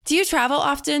Do you travel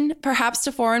often, perhaps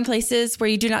to foreign places where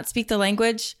you do not speak the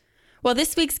language? Well,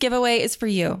 this week's giveaway is for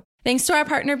you. Thanks to our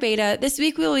partner Beta, this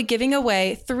week we will be giving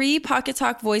away 3 Pocket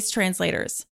Talk voice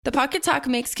translators. The Pocket Talk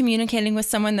makes communicating with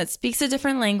someone that speaks a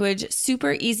different language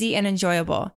super easy and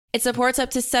enjoyable. It supports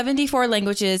up to 74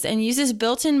 languages and uses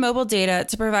built-in mobile data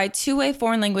to provide two-way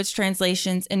foreign language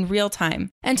translations in real time.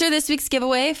 Enter this week's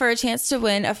giveaway for a chance to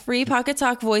win a free Pocket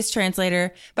Talk voice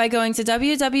translator by going to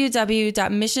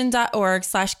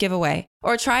www.mission.org/giveaway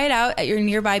or try it out at your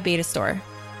nearby Beta store.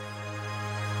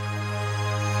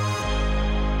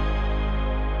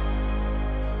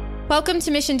 Welcome to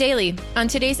Mission Daily. On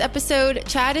today's episode,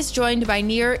 Chad is joined by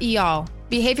Nir Eyal,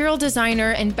 behavioral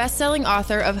designer and best-selling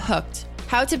author of Hooked: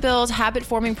 How to Build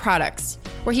Habit-Forming Products,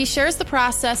 where he shares the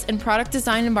process in product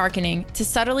design and marketing to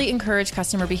subtly encourage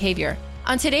customer behavior.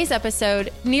 On today's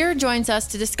episode, Nir joins us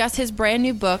to discuss his brand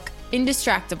new book,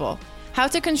 Indistractable: How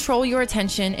to Control Your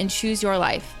Attention and Choose Your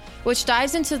Life, which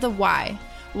dives into the why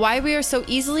we are so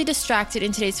easily distracted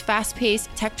in today's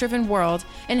fast-paced, tech-driven world,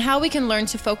 and how we can learn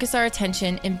to focus our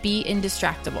attention and be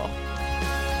indistractable.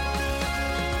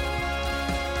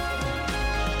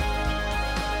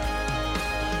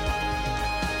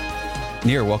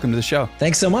 Nir, welcome to the show.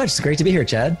 Thanks so much. It's great to be here,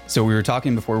 Chad. So we were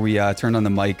talking before we turned on the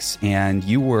mics, and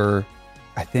you were,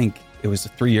 I think it was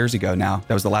 3 years ago now.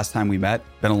 That was the last time we met.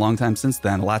 Been a long time since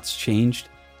then. A lot's changed,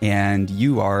 and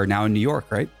you are now in New York,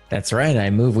 right? That's right. I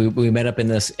moved. We met up on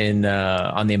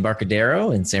the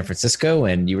Embarcadero in San Francisco,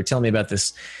 and you were telling me about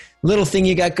this little thing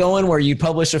you got going where you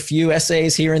publish a few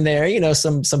essays here and there,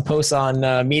 some posts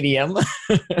on Medium.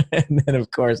 And then,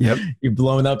 of course, You've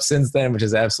blown up since then, which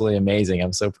is absolutely amazing.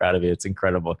 I'm so proud of you. It's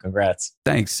incredible. Congrats.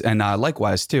 Thanks. And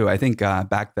likewise, too. I think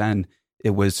back then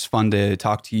it was fun to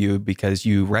talk to you because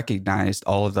you recognized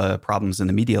all of the problems in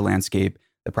the media landscape,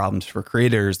 the problems for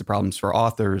creators, the problems for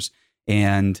authors.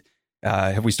 And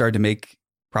have we started to make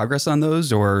progress on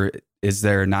those, or is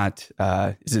it not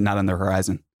on the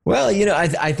horizon? Well,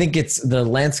 I think the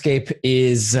landscape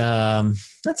is,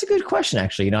 that's a good question,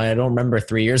 actually. I don't remember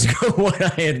 3 years ago what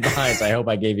I advised. I hope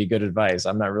I gave you good advice.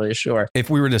 I'm not really sure. If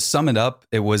we were to sum it up,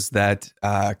 it was that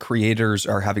creators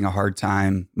are having a hard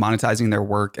time monetizing their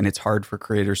work, and it's hard for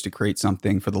creators to create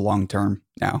something for the long term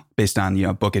now based on,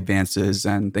 book advances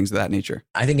and things of that nature.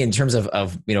 I think in terms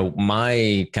of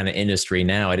my kind of industry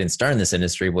now, I didn't start in this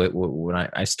industry. When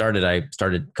I started a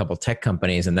couple of tech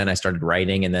companies, and then I started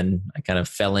writing, and then I kind of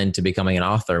fell into becoming an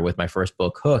author with my first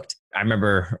book, Hooked. I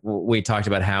remember we talked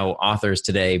about how authors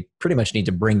today pretty much need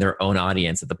to bring their own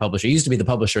audience at the publisher. It used to be the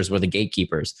publishers were the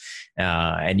gatekeepers,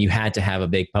 and you had to have a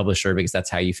big publisher because that's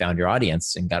how you found your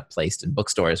audience and got placed in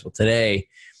bookstores. Well, today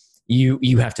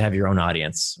you have to have your own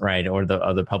audience, right? Or the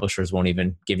other publishers won't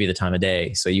even give you the time of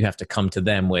day. So you have to come to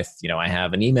them with, I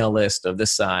have an email list of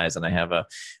this size, and I have a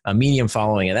Medium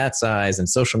following of that size, and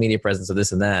social media presence of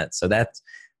this and that. So that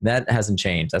hasn't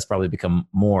changed. That's probably become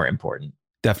more important.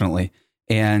 Definitely.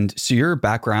 And so your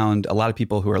background, a lot of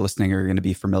people who are listening are going to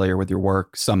be familiar with your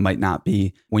work. Some might not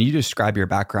be. When you describe your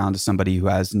background to somebody who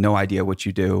has no idea what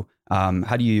you do,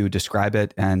 how do you describe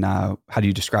it, and how do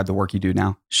you describe the work you do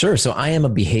now? Sure. So I am a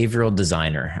behavioral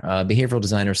designer. Behavioral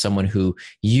designer is someone who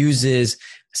uses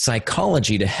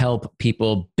psychology to help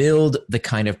people build the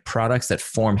kind of products that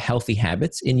form healthy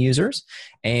habits in users,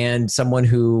 and someone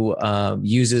who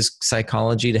uses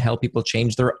psychology to help people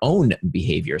change their own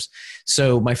behaviors.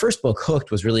 So my first book,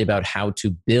 Hooked, was really about how to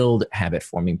build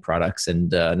habit-forming products.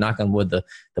 And knock on wood, the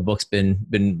book's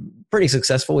been pretty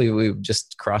successful. We've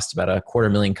just crossed about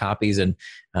 250,000 copies, and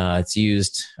it's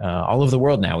used all over the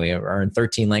world now. We are in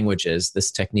 13 languages. This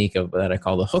technique that I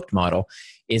call the Hooked model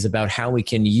is about how we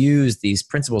can use these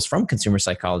principles from consumer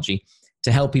psychology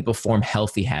to help people form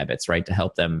healthy habits, right? To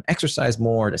help them exercise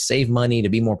more, to save money, to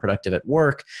be more productive at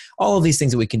work, all of these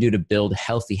things that we can do to build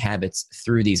healthy habits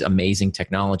through these amazing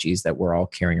technologies that we're all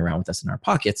carrying around with us in our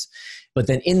pockets. But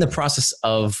then in the process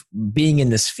of being in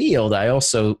this field, I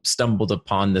also stumbled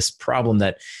upon this problem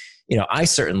that I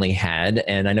certainly had,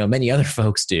 and I know many other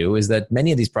folks do, is that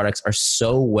many of these products are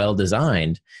so well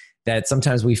designed that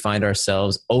sometimes we find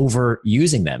ourselves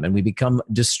overusing them and we become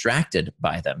distracted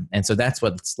by them. And so that's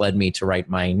what's led me to write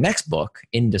my next book,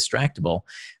 Indistractable.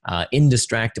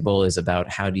 Indistractable is about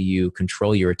how do you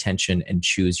control your attention and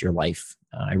choose your life.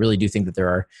 I really do think that there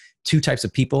are two types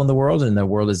of people in the world, and the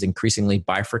world is increasingly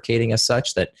bifurcating as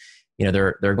such that,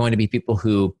 there are going to be people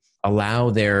who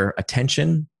allow their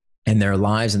attention and their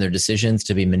lives and their decisions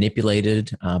to be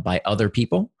manipulated by other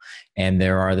people. And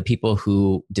there are the people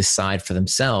who decide for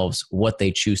themselves what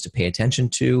they choose to pay attention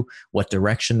to, what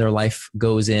direction their life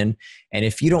goes in. And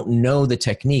if you don't know the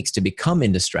techniques to become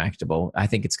indistractable, I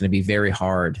think it's going to be very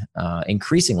hard,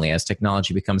 increasingly as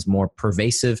technology becomes more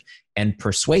pervasive and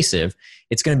persuasive,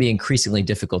 it's going to be increasingly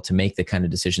difficult to make the kind of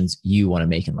decisions you want to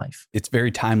make in life. It's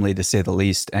very timely, to say the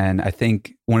least. And I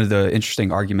think one of the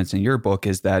interesting arguments in your book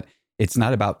is that it's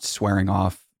not about swearing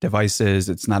off devices.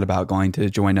 It's not about going to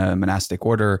join a monastic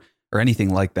order or anything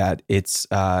like that. It's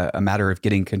a matter of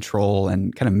getting control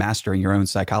and kind of mastering your own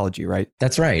psychology, right?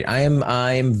 That's right. I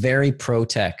am very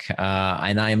pro-tech,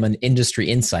 and I am an industry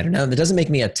insider. Now, that doesn't make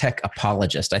me a tech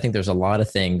apologist. I think there's a lot of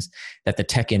things that the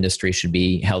tech industry should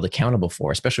be held accountable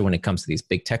for, especially when it comes to these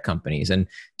big tech companies. And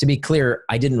to be clear,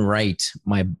 I didn't write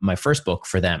my first book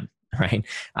for them. Right.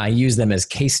 I use them as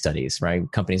case studies, right?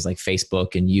 Companies like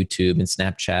Facebook and YouTube and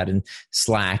Snapchat and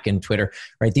Slack and Twitter,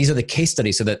 right? These are the case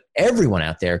studies so that everyone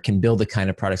out there can build the kind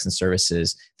of products and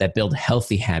services that build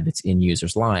healthy habits in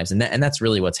users' lives. And that's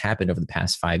really what's happened over the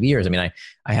past 5 years. I mean,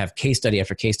 I have case study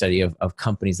after case study of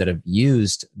companies that have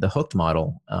used the Hooked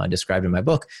model described in my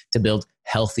book to build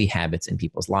healthy habits in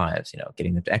people's lives,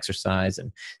 getting them to exercise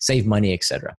and save money, et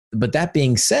cetera. But that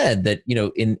being said, that,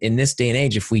 in this day and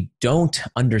age, if we don't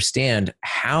understand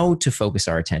how to focus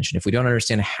our attention, if we don't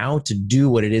understand how to do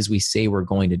what it is we say we're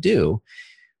going to do,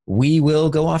 we will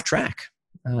go off track.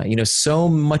 So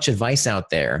much advice out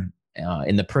there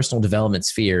in the personal development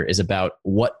sphere is about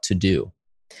what to do.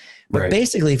 But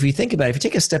basically, if you think about it, if you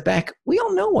take a step back, we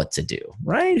all know what to do,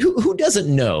 right? Who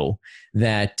doesn't know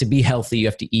that to be healthy, you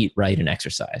have to eat right and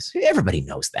exercise? Everybody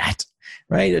knows that,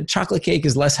 right? A chocolate cake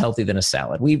is less healthy than a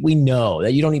salad. We know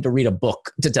that. You don't need to read a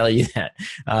book to tell you that.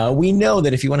 We know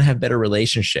that if you want to have better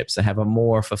relationships, to have a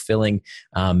more fulfilling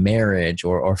marriage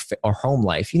or home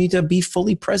life, you need to be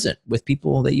fully present with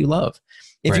people that you love.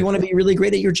 If you want to be really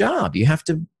great at your job, you have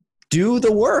to do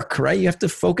the work, right? You have to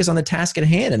focus on the task at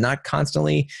hand and not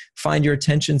constantly find your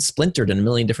attention splintered in a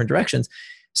million different directions.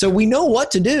 So we know what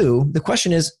to do. The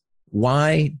question is,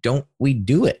 why don't we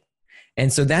do it?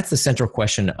 And so that's the central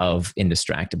question of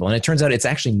Indistractable. And it turns out it's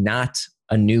actually not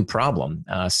a new problem.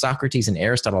 Socrates and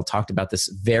Aristotle talked about this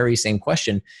very same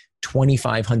question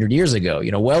 2,500 years ago,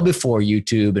 well before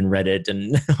YouTube and Reddit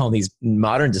and all these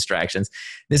modern distractions.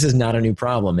 This is not a new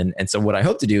problem. And so what I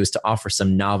hope to do is to offer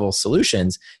some novel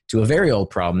solutions to a very old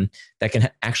problem that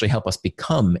can actually help us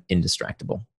become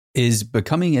indistractable. Is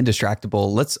becoming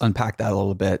indistractable? Let's unpack that a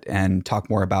little bit and talk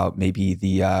more about maybe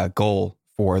the goal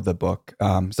for the book.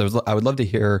 So I would love to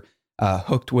hear,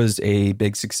 Hooked was a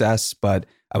big success, but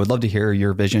I would love to hear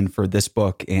your vision for this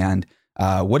book and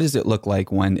what does it look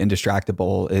like when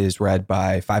Indistractable is read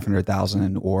by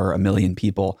 500,000 or 1 million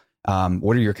people?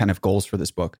 What are your kind of goals for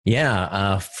this book?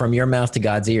 Yeah, from your mouth to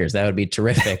God's ears. That would be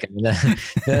terrific.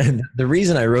 The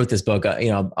reason I wrote this book,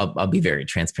 I'll be very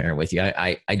transparent with you.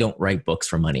 I don't write books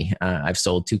for money. I've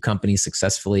sold 2 companies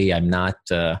successfully. I'm not,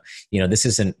 this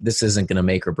isn't going to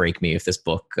make or break me if this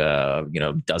book,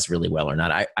 does really well or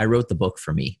not. I wrote the book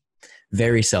for me,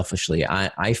 very selfishly.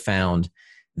 I found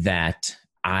that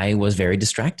I was very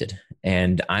distracted,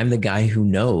 and I'm the guy who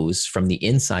knows from the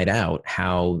inside out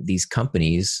how these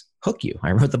companies hook you.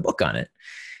 I wrote the book on it.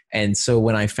 And so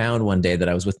when I found one day that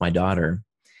I was with my daughter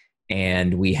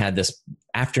and we had this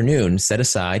afternoon set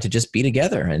aside to just be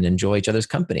together and enjoy each other's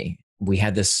company, we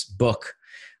had this book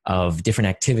of different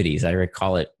activities. I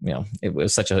recall it, it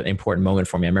was such an important moment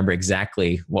for me. I remember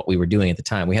exactly what we were doing at the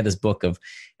time. We had this book of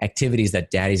activities that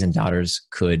daddies and daughters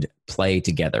could play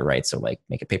together, right? So like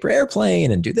make a paper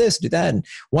airplane and do this, do that. And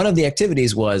one of the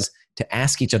activities was to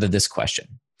ask each other this question: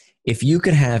 if you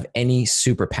could have any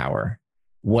superpower,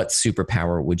 what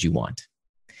superpower would you want?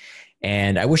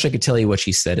 And I wish I could tell you what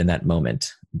she said in that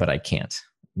moment, but I can't,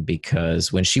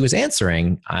 because when she was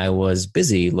answering, I was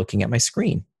busy looking at my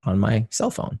screen on my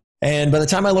cell phone. And by the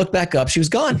time I looked back up, she was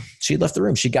gone. She left the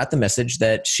room. She got the message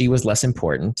that she was less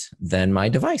important than my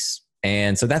device.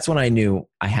 And so that's when I knew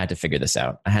I had to figure this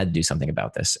out. I had to do something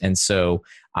about this. And so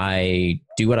I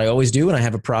do what I always do when I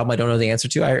have a problem I don't know the answer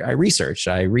to. I research.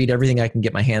 I read everything I can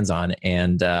get my hands on.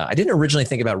 And I didn't originally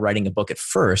think about writing a book at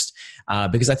first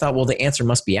because I thought, well, the answer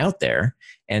must be out there.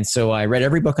 And so I read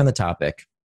every book on the topic.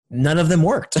 None of them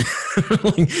worked.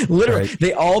 Literally, right.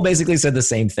 They all basically said the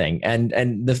same thing. And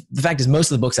the fact is,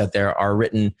 most of the books out there are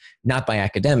written not by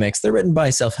academics. They're written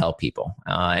by self-help people.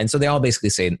 And so they all basically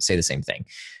say the same thing.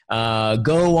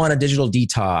 Go on a digital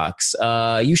detox.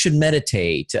 You should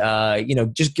meditate.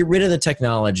 Just get rid of the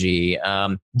technology.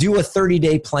 Do a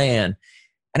 30-day plan.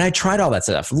 And I tried all that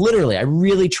stuff. Literally, I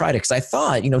really tried it because I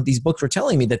thought, these books were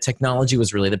telling me that technology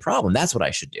was really the problem. That's what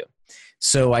I should do.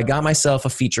 So I got myself a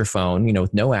feature phone,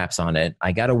 with no apps on it.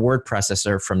 I got a word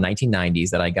processor from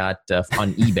 1990s that I got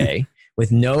on eBay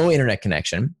with no internet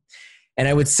connection. And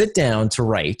I would sit down to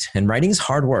write, and writing is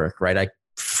hard work, right? I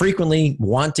frequently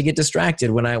want to get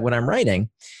distracted when I'm writing.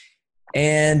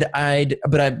 And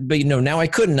now I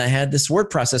couldn't. I had this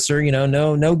word processor,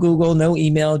 no Google, no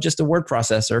email, just a word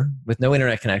processor with no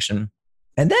internet connection.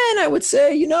 And then I would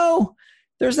say,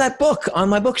 there's that book on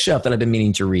my bookshelf that I've been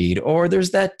meaning to read, or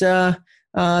there's that,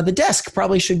 the desk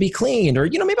probably should be cleaned, or,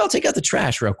 maybe I'll take out the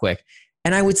trash real quick.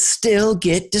 And I would still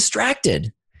get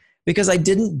distracted because I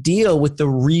didn't deal with the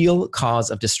real cause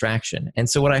of distraction. And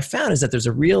so what I found is that there's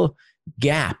a real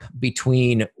gap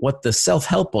between what the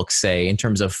self-help books say in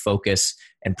terms of focus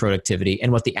and productivity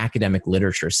and what the academic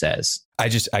literature says.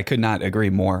 I could not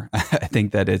agree more. I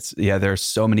think that there are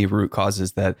so many root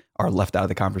causes that are left out of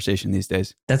the conversation these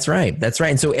days. That's right.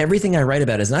 And so everything I write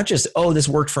about is not just, this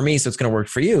worked for me, so it's going to work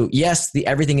for you. Yes,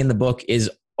 everything in the book is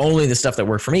only the stuff that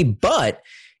worked for me, but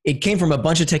it came from a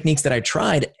bunch of techniques that I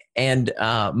tried, and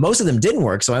most of them didn't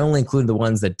work. So I only included the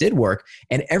ones that did work.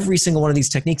 And every single one of these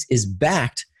techniques is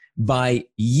backed by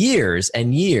years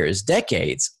and years,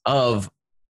 decades of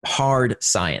hard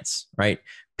science, right?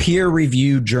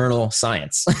 Peer-reviewed journal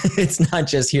science. It's not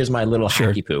just, here's my little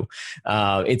hacky poo.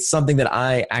 It's something that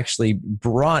I actually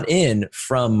brought in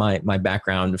from my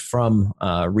background from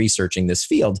researching this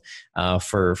field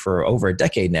for over a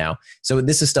decade now. So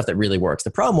this is stuff that really works.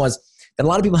 The problem was that a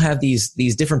lot of people have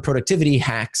these different productivity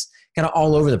hacks kind of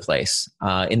all over the place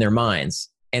in their minds.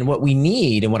 And what we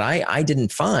need, and what I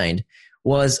didn't find,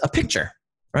 was a picture,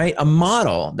 right? A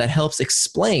model that helps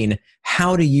explain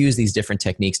how to use these different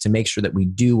techniques to make sure that we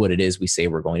do what it is we say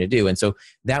we're going to do. And so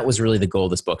that was really the goal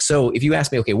of this book. So if you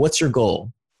ask me, okay, what's your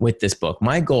goal with this book?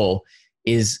 My goal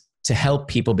is to help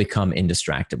people become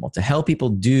indistractable, to help people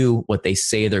do what they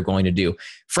say they're going to do.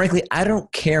 Frankly, I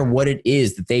don't care what it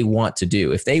is that they want to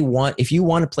do. If you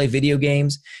want to play video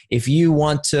games, if you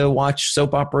want to watch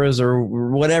soap operas, or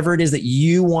whatever it is that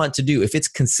you want to do, if it's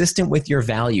consistent with your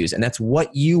values and that's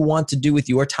what you want to do with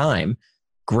your time,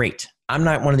 great. I'm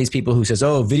not one of these people who says,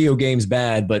 video games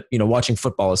bad, but watching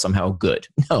football is somehow good.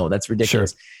 No, that's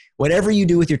ridiculous. Sure. Whatever you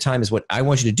do with your time is what I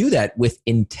want you to do that with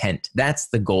intent. That's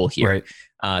the goal here.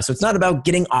 Right. So it's not about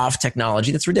getting off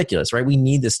technology. That's ridiculous, right? We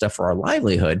need this stuff for our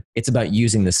livelihood. It's about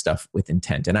using this stuff with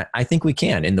intent. And I think we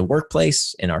can in the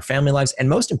workplace, in our family lives, and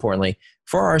most importantly,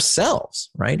 for ourselves,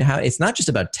 right? It's not just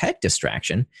about tech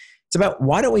distraction. It's about,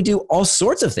 why don't we do all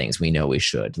sorts of things we know we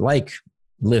should, like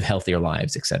live healthier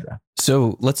lives, etc.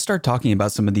 So let's start talking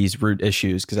about some of these root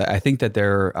issues, because I think that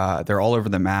they're all over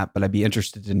the map. But I'd be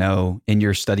interested to know, in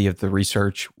your study of the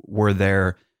research, were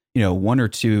there one or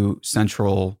two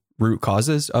central root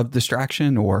causes of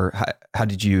distraction, or how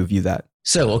did you view that?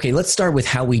 So, okay, let's start with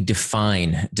how we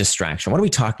define distraction. What are we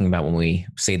talking about when we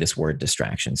say this word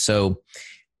distraction? So,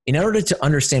 in order to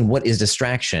understand what is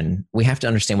distraction, we have to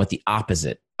understand what the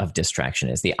opposite of distraction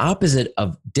is. The opposite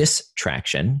of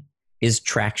distraction is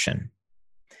traction.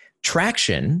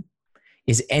 Traction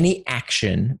is any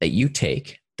action that you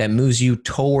take that moves you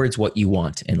towards what you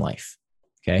want in life.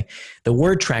 Okay. The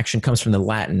word traction comes from the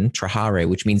Latin trahare,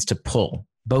 which means to pull.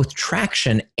 Both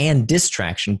traction and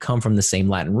distraction come from the same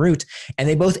Latin root, and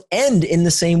they both end in the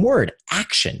same word,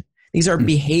 action. These are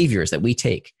behaviors that we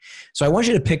take. So I want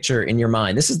you to picture in your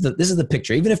mind, this is the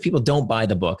picture. Even if people don't buy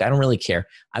the book, I don't really care.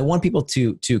 I want people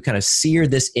to kind of sear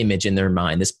this image in their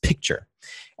mind, this picture.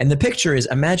 And the picture is,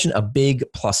 imagine a big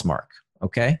plus mark,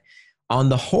 okay? On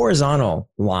the horizontal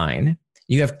line,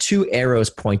 you have two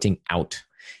arrows pointing out.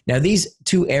 Now, these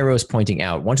two arrows pointing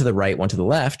out, one to the right, one to the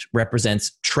left,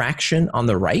 represents traction on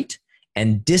the right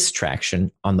and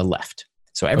distraction on the left.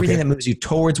 So everything that moves you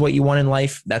towards what you want in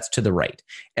life, that's to the right.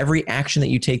 Every action that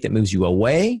you take that moves you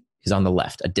away is on the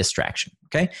left, a distraction,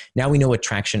 okay? Now we know what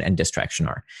traction and distraction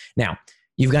are. Now,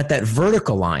 you've got that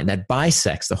vertical line that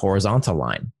bisects the horizontal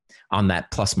line on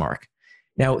that plus mark.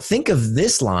 Now, think of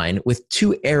this line with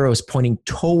two arrows pointing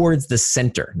towards the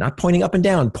center, not pointing up and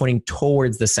down, pointing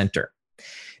towards the center.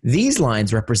 These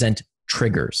lines represent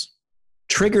triggers.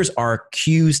 Triggers are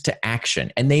cues to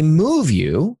action, and they move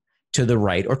you to the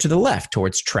right or to the left,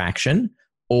 towards traction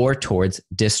or towards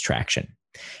distraction.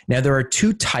 Now, there are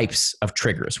two types of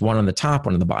triggers, one on the top,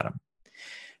 one on the bottom.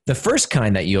 The first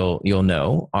kind that you'll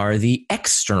know are the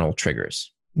external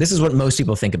triggers. This is what most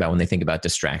people think about when they think about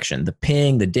distraction. The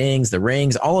ping, the dings, the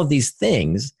rings, all of these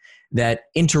things, that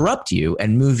interrupt you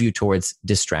and move you towards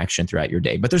distraction throughout your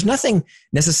day. But there's nothing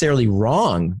necessarily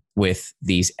wrong with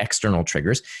these external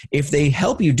triggers if they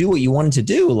help you do what you wanted to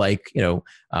do, like, get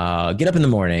up in the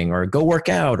morning or go work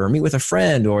out or meet with a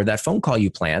friend or that phone call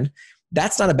you planned.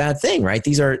 That's not a bad thing, right?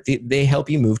 They help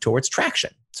you move towards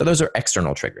traction. So those are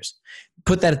external triggers.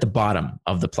 Put that at the bottom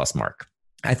of the plus mark.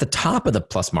 At the top of the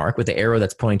plus mark with the arrow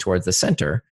that's pointing towards the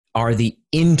center are the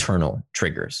internal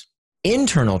triggers.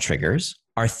 Internal triggers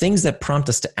are things that prompt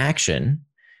us to action,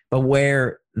 but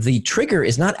where the trigger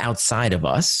is not outside of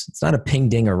us. It's not a ping,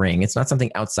 ding, or ring. It's not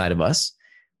something outside of us,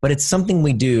 but it's something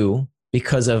we do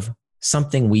because of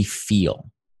something we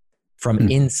feel from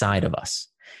inside of us.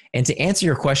 And to answer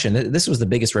your question, this was the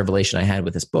biggest revelation I had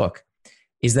with this book,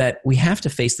 is that we have to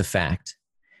face the fact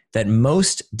that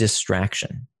most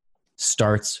distraction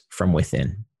starts from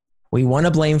within. We want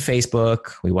to blame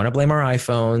Facebook. We want to blame our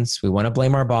iPhones. We want to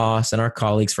blame our boss and our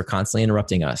colleagues for constantly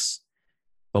interrupting us.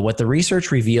 But what the research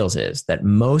reveals is that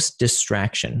most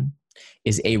distraction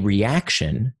is a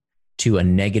reaction to a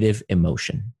negative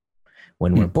emotion.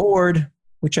 When we're bored,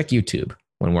 we check YouTube.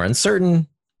 When we're uncertain,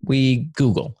 we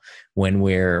Google. When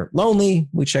we're lonely,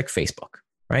 we check Facebook,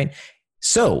 right?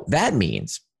 So that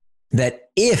means that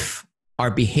if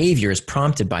our behavior is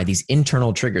prompted by these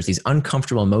internal triggers, these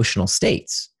uncomfortable emotional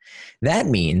states, that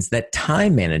means that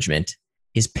time management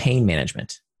is pain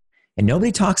management. And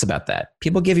nobody talks about that.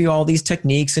 People give you all these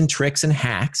techniques and tricks and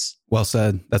hacks. Well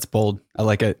said. That's bold. I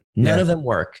like it. None of them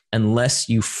work unless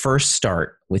you first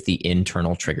start with the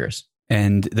internal triggers.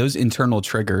 And those internal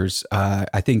triggers,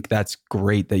 I think that's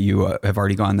great that you have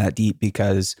already gone that deep,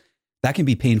 because that can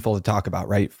be painful to talk about,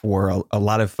 right? For a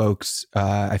lot of folks,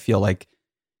 I feel like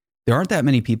there aren't that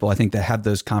many people, I think, that have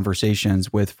those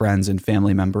conversations with friends and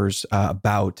family members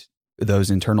about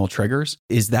those internal triggers.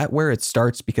 Is that where it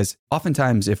starts? Because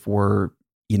oftentimes if we're,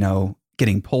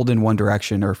 getting pulled in one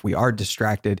direction, or if we are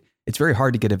distracted, it's very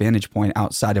hard to get a vantage point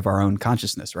outside of our own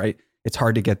consciousness, right? It's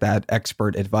hard to get that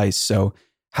expert advice. So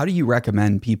how do you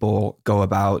recommend people go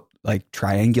about like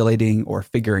triangulating or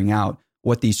figuring out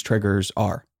what these triggers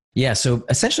are? Yeah. So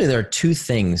essentially there are two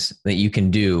things that you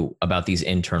can do about these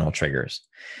internal triggers.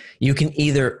 You can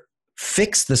either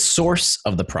fix the source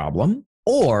of the problem,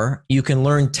 or you can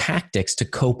learn tactics to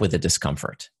cope with the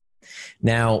discomfort.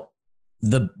 Now,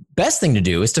 the best thing to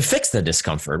do is to fix the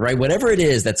discomfort, right? Whatever it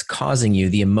is that's causing you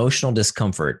the emotional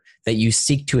discomfort that you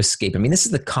seek to escape. I mean, this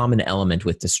is the common element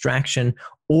with distraction,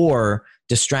 or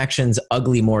distraction's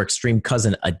ugly, more extreme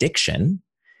cousin, addiction,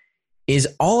 is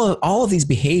all of these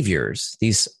behaviors,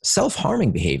 these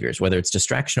self-harming behaviors, whether it's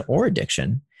distraction or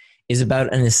addiction, is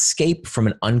about an escape from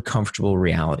an uncomfortable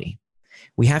reality.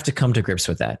 We have to come to grips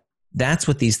with that. That's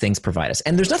what these things provide us.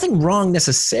 And there's nothing wrong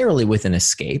necessarily with an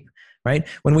escape, right?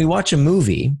 When we watch a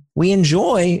movie, we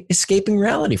enjoy escaping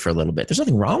reality for a little bit. There's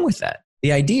nothing wrong with that.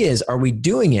 The idea is, are we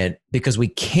doing it because we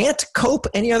can't cope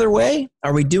any other way?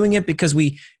 Are we doing it because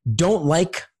we don't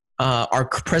like our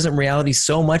present reality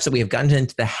so much that we have gotten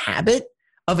into the habit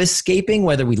of escaping,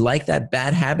 whether we like that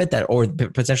bad habit or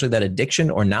potentially that addiction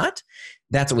or not?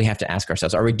 That's what we have to ask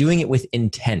ourselves. Are we doing it with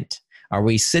intent? Are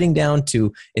we sitting down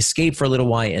to escape for a little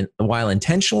while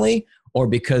intentionally, or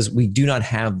because we do not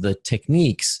have the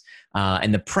techniques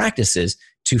and the practices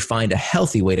to find a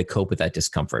healthy way to cope with that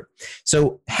discomfort?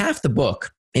 So half the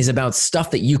book is about stuff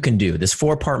that you can do, this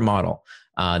 4-part model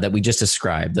that we just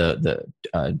described, the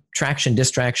traction,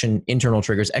 distraction, internal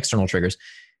triggers, external triggers.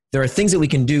 There are things that we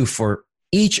can do for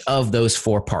each of those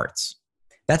 4 parts.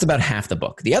 That's about half the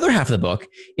book. The other half of the book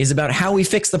is about how we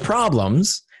fix the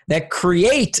problems that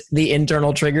create the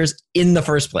internal triggers in the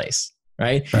first place,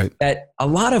 right? That a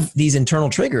lot of these internal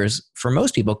triggers, for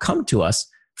most people, come to us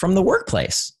from the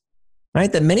workplace,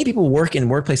 right? That many people work in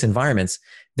workplace environments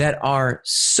that are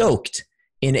soaked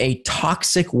in a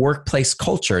toxic workplace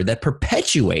culture that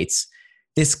perpetuates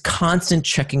this constant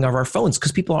checking of our phones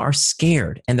because people are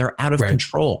scared and they're out of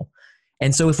control.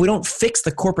 And so if we don't fix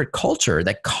the corporate culture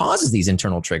that causes these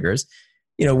internal triggers,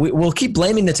 we'll keep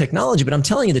blaming the technology, but I'm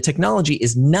telling you, the technology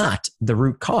is not the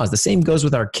root cause. The same goes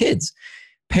with our kids.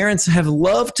 Parents have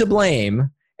loved to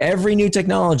blame every new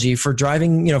technology for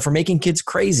driving, for making kids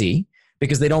crazy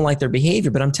because they don't like their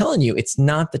behavior. But I'm telling you, it's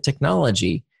not the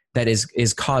technology that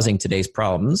is causing today's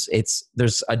problems.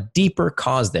 There's a deeper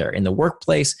cause there in the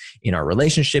workplace, in our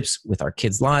relationships with our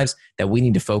kids' lives that we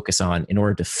need to focus on in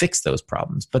order to fix those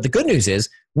problems. But the good news is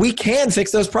we can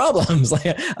fix those problems.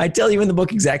 Like I tell you in the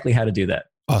book exactly how to do that.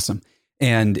 Awesome.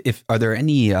 And are there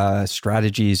any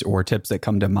strategies or tips that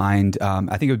come to mind?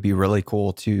 I think it would be really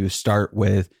cool to start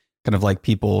with kind of like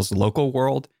people's local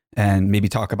world and maybe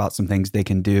talk about some things they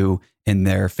can do in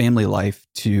their family life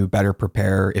to better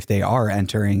prepare if they are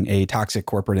entering a toxic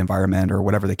corporate environment or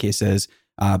whatever the case is.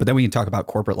 But then we can talk about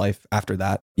corporate life after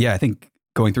that. Yeah, I think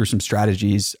going through some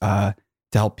strategies to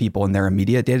help people in their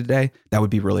immediate day-to-day, that would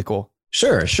be really cool.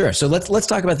 Sure. So let's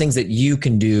talk about things that you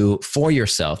can do for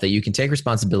yourself, that you can take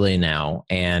responsibility now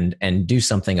and do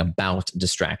something about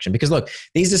distraction. Because look,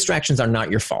 these distractions are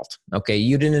not your fault. Okay,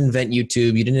 you didn't invent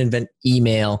YouTube, you didn't invent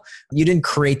email, you didn't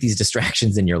create these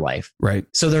distractions in your life. Right.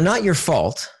 So they're not your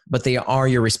fault, but they are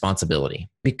your responsibility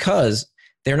because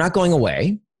they're not going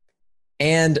away,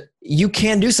 and you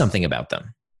can do something about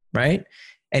them. Right.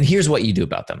 And here's what you do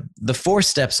about them. The 4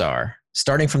 steps are,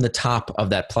 starting from the top of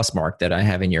that plus mark that I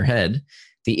have in your head,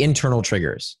 the internal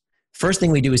triggers. First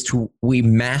thing we do is we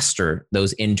master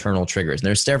those internal triggers. And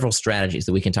there's several strategies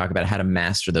that we can talk about how to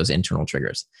master those internal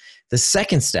triggers. The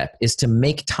second step is to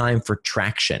make time for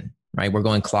traction, right? We're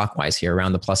going clockwise here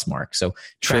around the plus mark. So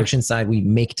traction side, we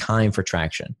make time for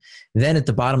traction. Then at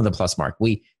the bottom of the plus mark,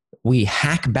 we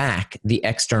hack back the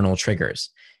external triggers.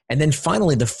 And then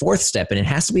finally, the 4th step, and it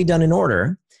has to be done in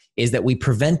order, is that we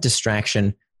prevent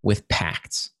distraction with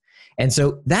pacts. And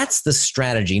so that's the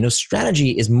strategy. Strategy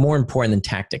is more important than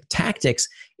tactic. Tactics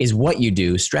is what you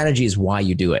do. Strategy is why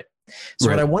you do it. So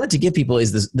what I wanted to give people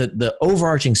is the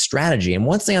overarching strategy. And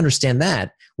once they understand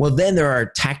that, well, then there are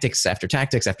tactics after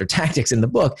tactics after tactics in the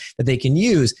book that they can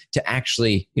use to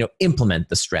actually, implement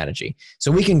the strategy.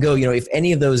 So we can go, if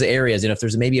any of those areas, if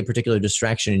there's maybe a particular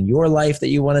distraction in your life that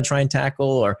you want to try and tackle,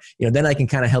 or, then I can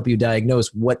kind of help you diagnose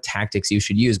what tactics you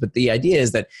should use. But the idea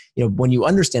is that, when you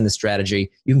understand the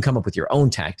strategy, you can come up with your own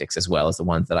tactics as well as the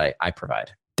ones that I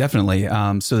provide. Definitely.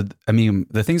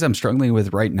 The things I'm struggling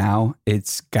with right now,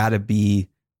 it's got to be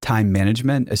time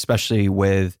management, especially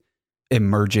with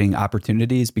emerging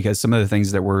opportunities, because some of the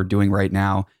things that we're doing right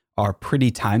now are pretty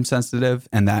time sensitive,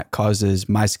 and that causes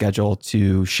my schedule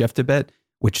to shift a bit,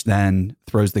 which then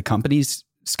throws the company's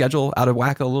schedule out of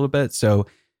whack a little bit. So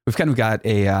we've kind of got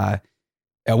I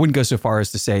wouldn't go so far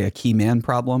as to say a key man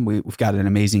problem. We've got an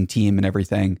amazing team and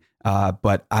everything,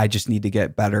 but I just need to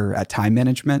get better at time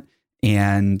management.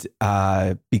 And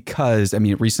because,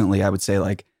 recently, I would say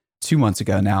like 2 months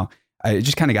ago now, I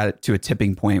just kind of got it to a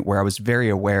tipping point where I was very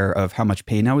aware of how much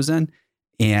pain I was in,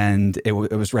 and it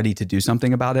was ready to do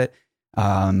something about it.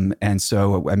 And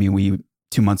so, we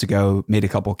 2 months ago made a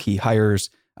couple key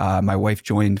hires. My wife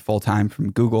joined full-time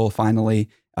from Google finally.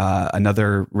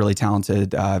 Another really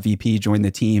talented VP joined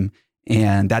the team,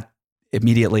 and that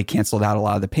immediately canceled out a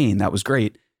lot of the pain. That was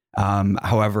great.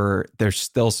 However, there's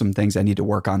still some things I need to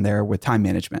work on there with time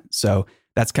management. So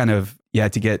that's kind of, to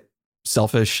get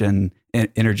selfish and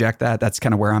interject that's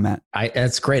kind of where I'm at.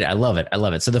 That's great. I love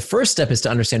it. So the first step is to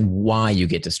understand why you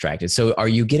get distracted. So are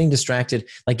you getting distracted?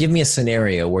 Like, give me a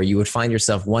scenario where you would find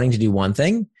yourself wanting to do one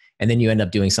thing and then you end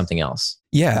up doing something else.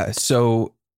 Yeah.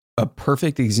 So a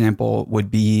perfect example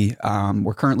would be,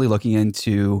 we're currently looking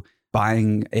into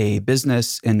buying a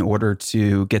business in order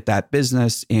to get that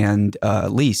business and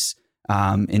lease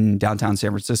in downtown San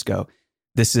Francisco.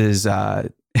 This is not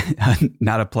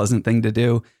a pleasant thing to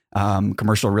do.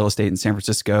 Commercial real estate in San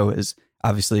Francisco is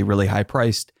obviously really high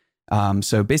priced.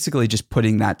 So basically just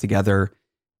putting that together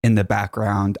in the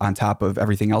background on top of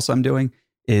everything else I'm doing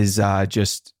is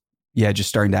just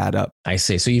starting to add up. I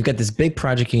see. So you've got this big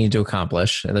project you need to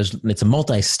accomplish. It's a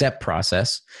multi-step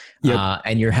process. Yep.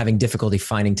 And you're having difficulty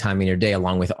finding time in your day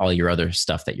along with all your other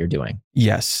stuff that you're doing.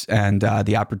 Yes. And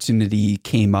the opportunity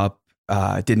came up,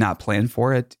 did not plan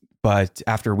for it. But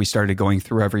after we started going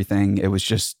through everything, it was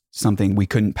just something we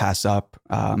couldn't pass up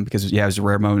because it was a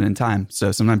rare moment in time.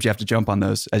 So sometimes you have to jump on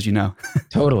those, as you know.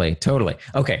 Totally.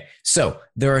 Okay. So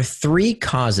there are 3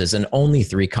 causes and only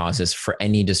 3 causes for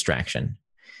any distraction.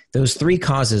 Those 3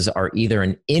 causes are either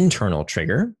an internal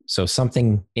trigger, so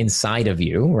something inside of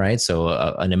you, right? So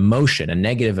an emotion, a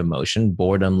negative emotion,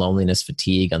 boredom, loneliness,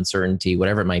 fatigue, uncertainty,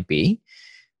 whatever it might be.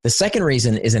 The second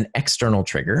reason is an external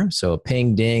trigger. So a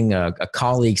ping, ding, a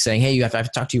colleague saying, hey, I have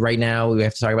to talk to you right now. We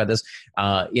have to talk about this.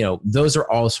 Those are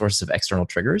all sources of external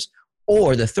triggers.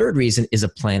 Or the third reason is a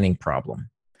planning problem.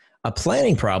 A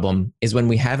planning problem is when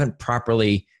we haven't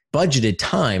properly budgeted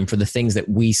time for the things that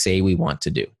we say we want to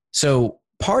do. So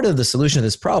part of the solution to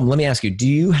this problem, let me ask you, do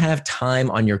you have time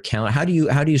on your calendar? How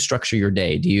do you structure your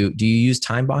day? Do you use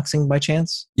time boxing by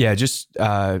chance? Yeah, just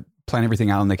plan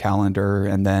everything out on the calendar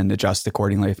and then adjust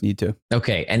accordingly if need to.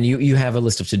 Okay. And you have a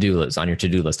list of to-do lists on your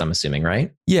to-do list, I'm assuming,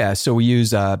 right? Yeah. So we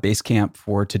use Basecamp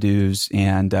for to-dos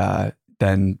and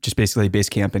then just basically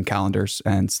Basecamp and calendars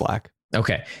and Slack.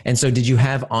 Okay. And so did you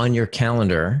have on your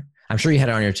calendar, I'm sure you had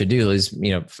it on your to-do list,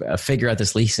 figure out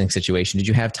this leasing situation. Did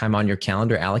you have time on your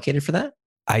calendar allocated for that?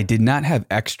 I did not have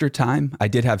extra time. I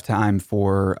did have time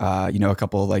for, a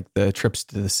couple of like the trips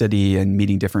to the city and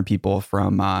meeting different people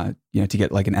from, to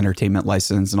get like an entertainment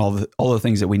license and all the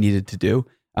things that we needed to do.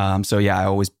 So yeah, I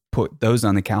always put those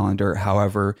on the calendar.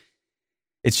 However,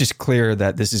 it's just clear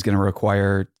that this is going to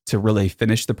require to really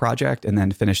finish the project and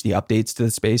then finish the updates to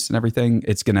the space and everything.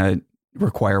 It's going to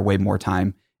require way more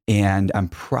time. And I'm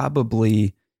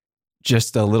probably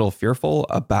just a little fearful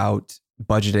about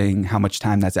budgeting how much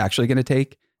time that's actually going to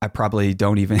take. I probably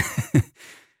don't even,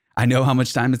 I know how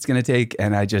much time it's going to take.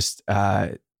 And I just,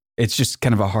 it's just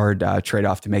kind of a hard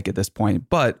trade-off to make at this point,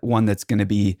 but one that's going to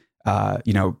be,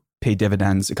 pay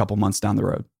dividends a couple months down the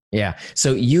road. Yeah.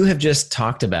 So you have just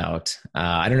talked about,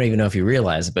 I don't even know if you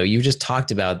realize, but you just talked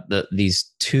about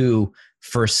these two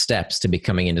first steps to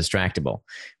becoming indistractable,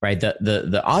 right?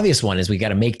 The obvious one is we got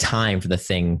to make time for the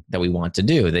thing that we want to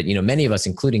do. That, many of us,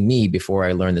 including me, before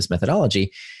I learned this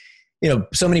methodology,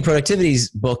 so many productivity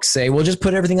books say, well, just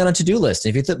put everything on a to-do list.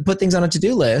 If you put things on a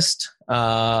to-do list,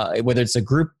 whether it's a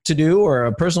group to-do or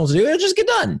a personal to-do, it'll just get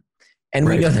done. And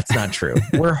we know that's not true.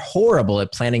 We're horrible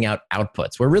at planning out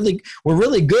outputs. We're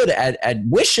really good at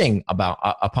wishing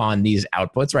upon these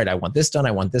outputs, right? I want this done.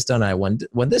 I want this done. I want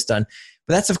this done.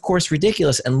 But that's of course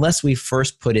ridiculous unless we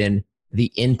first put in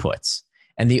the inputs.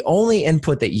 And the only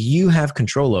input that you have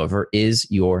control over is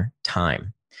your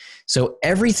time. So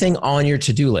everything on your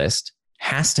to-do list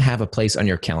has to have a place on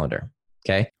your calendar.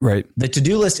 Okay. Right. The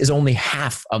to-do list is only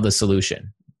half of the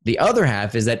solution. The other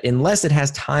half is that unless it has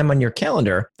time on your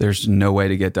calendar, there's no way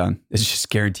to get done. It's just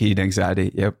guaranteed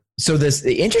anxiety. Yep. So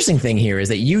the interesting thing here is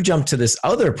that you jump to this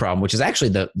other problem, which is actually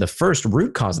the first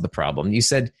root cause of the problem. You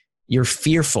said you're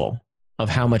fearful of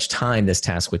how much time this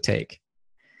task would take.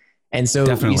 And so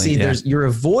you see, you're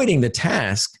avoiding the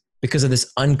task because of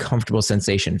this uncomfortable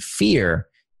sensation. Fear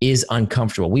is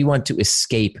uncomfortable. We want to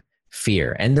escape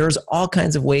fear. And there's all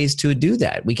kinds of ways to do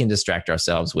that. We can distract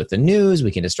ourselves with the news.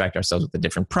 We can distract ourselves with a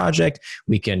different project.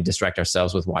 We can distract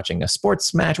ourselves with watching a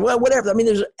sports match. Well, whatever. I mean,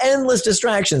 there's endless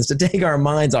distractions to take our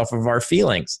minds off of our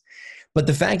feelings. But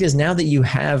the fact is, now that you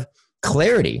have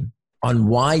clarity on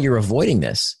why you're avoiding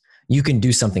this, you can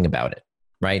do something about it.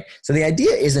 Right. So the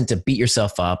idea isn't to beat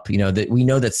yourself up. That we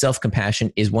know that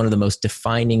self-compassion is one of the most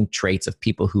defining traits of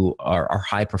people who are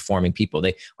high performing people.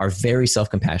 They are very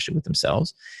self-compassionate with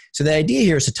themselves. So the idea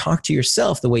here is to talk to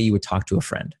yourself the way you would talk to a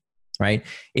friend. Right.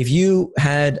 If you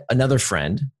had another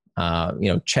friend,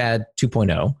 Chad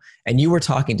 2.0, and you were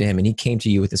talking to him and he came to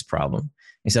you with this problem.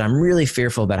 He said, I'm really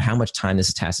fearful about how much time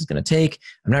this task is going to take.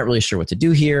 I'm not really sure what to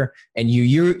do here. And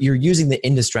you're using the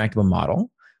indistractable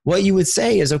model. What you would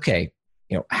say is, okay,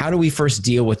 how do we first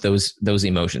deal with those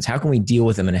emotions? How can we deal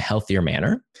with them in a healthier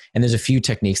manner? And there's a few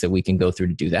techniques that we can go through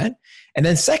to do that. And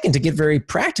then second, to get very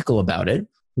practical about it,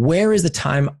 where is the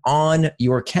time on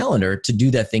your calendar to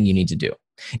do that thing you need to do?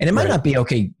 And it might not be,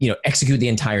 okay, execute the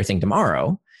entire thing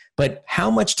tomorrow, but how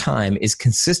much time is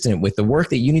consistent with the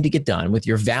work that you need to get done, with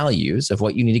your values of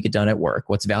what you need to get done at work,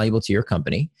 what's valuable to your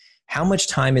company? How much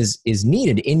time is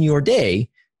needed in your day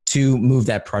to move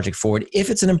that project forward if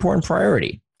it's an important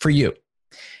priority for you?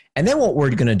 And then what we're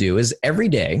going to do is every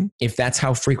day, if that's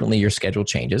how frequently your schedule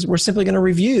changes, we're simply going to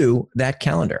review that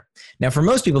calendar. Now, for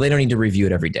most people, they don't need to review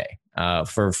it every day.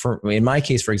 In my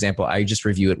case, for example, I just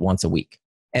review it once a week.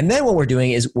 And then what we're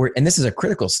doing is and this is a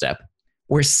critical step,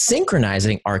 we're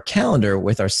synchronizing our calendar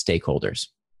with our stakeholders.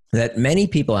 That many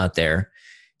people out there,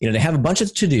 they have a bunch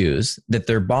of to-dos that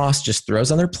their boss just throws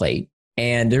on their plate.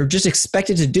 And they're just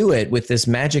expected to do it with this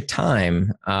magic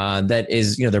time that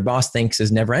is, their boss thinks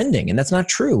is never ending. And that's not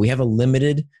true. We have a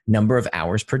limited number of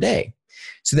hours per day.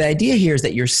 So the idea here is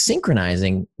that you're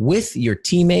synchronizing with your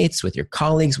teammates, with your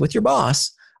colleagues, with your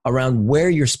boss around where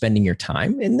you're spending your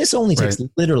time. And this only takes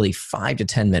literally 5 to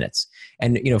 10 minutes.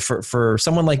 And, for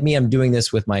someone like me, I'm doing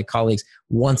this with my colleagues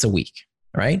once a week.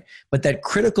 Right? But that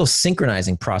critical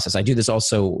synchronizing process, I do this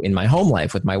also in my home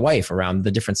life with my wife around the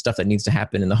different stuff that needs to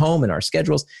happen in the home and our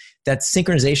schedules. That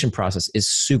synchronization process is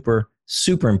super,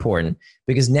 super important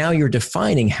because now you're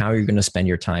defining how you're going to spend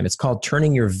your time. It's called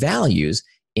turning your values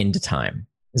into time.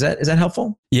 Is that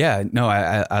helpful? Yeah, no,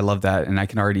 I love that. And I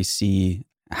can already see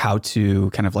how to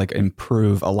kind of like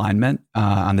improve alignment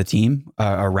on the team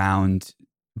around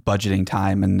budgeting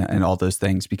time and all those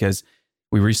things, because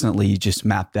we recently just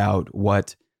mapped out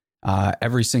what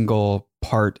every single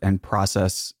part and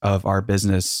process of our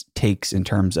business takes in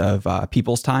terms of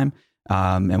people's time.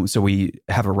 And so we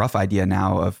have a rough idea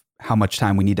now of how much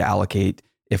time we need to allocate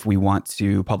if we want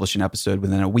to publish an episode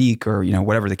within a week or,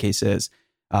 whatever the case is.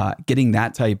 Getting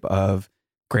that type of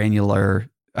granular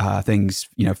things,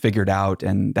 figured out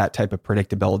and that type of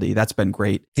predictability. That's been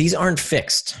great. These aren't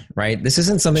fixed, right? This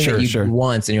isn't something that you do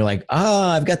once and you're like,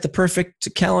 I've got the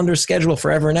perfect calendar schedule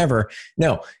forever and ever.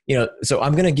 No, so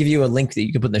I'm going to give you a link that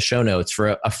you can put in the show notes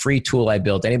for a free tool I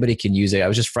built. Anybody can use it. I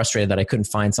was just frustrated that I couldn't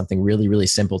find something really, really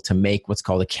simple to make what's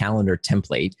called a calendar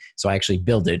template. So I actually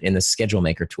built it in the Schedule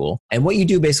Maker tool. And what you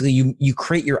do basically, you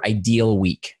create your ideal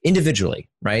week individually,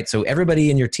 right? So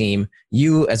everybody in your team,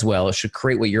 you as well, should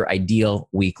create what your ideal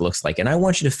week looks like. And I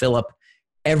want you to fill up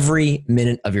every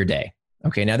minute of your day.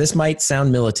 Okay, now this might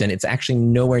sound militant. It's actually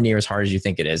nowhere near as hard as you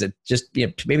think it is. It just,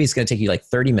 maybe it's going to take you like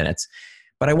 30 minutes.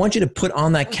 But I want you to put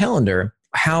on that calendar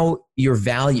how your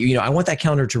value, I want that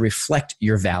calendar to reflect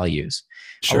your values.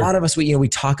 Sure. A lot of us, we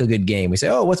talk a good game. We say,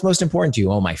 what's most important to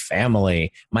you? Oh, my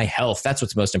family, my health. That's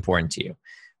what's most important to you.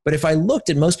 But if I looked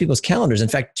at most people's calendars, in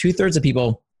fact, 2/3 of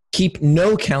people keep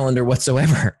no calendar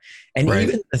whatsoever. And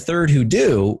even the third who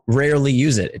do rarely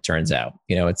use it, it turns out.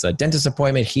 It's a dentist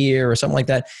appointment here or something like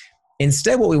that.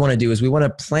 Instead, what we want to do is we want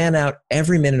to plan out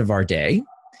every minute of our day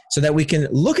so that we can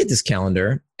look at this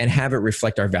calendar and have it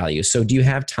reflect our values. So do you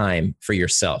have time for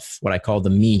yourself, what I call the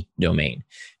me domain?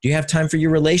 Do you have time for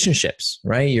your relationships,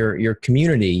 right? Your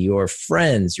community, your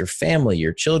friends, your family,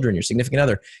 your children, your significant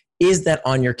other? Is that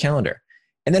on your calendar?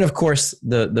 And then, of course,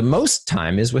 the most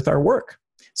time is with our work.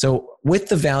 So with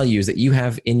the values that you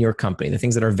have in your company, the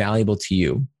things that are valuable to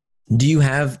you, do you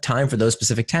have time for those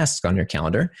specific tasks on your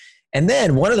calendar? And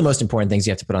then one of the most important things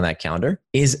you have to put on that calendar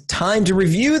is time to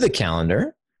review the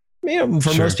calendar.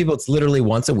 For most people, it's literally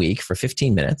once a week for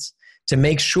 15 minutes to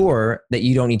make sure that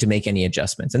you don't need to make any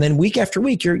adjustments. And then week after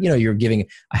week, you're giving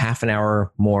a half an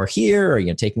hour more here,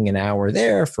 or taking an hour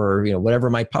there for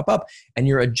whatever might pop up, and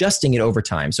you're adjusting it over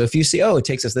time. So if you see, it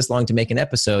takes us this long to make an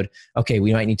episode, okay,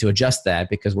 we might need to adjust that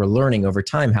because we're learning over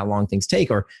time how long things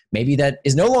take, or maybe that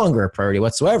is no longer a priority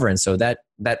whatsoever. And so that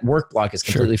work block is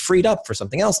completely freed up for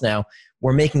something else now.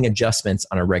 We're making adjustments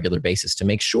on a regular basis to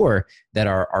make sure that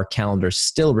our calendars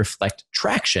still reflect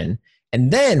traction. And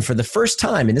then for the first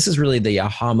time, and this is really the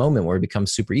aha moment where it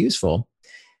becomes super useful,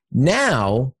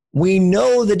 now we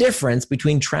know the difference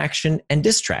between traction and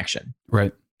distraction.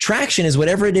 Right. Traction is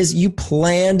whatever it is you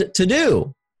planned to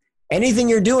do. Anything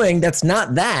you're doing that's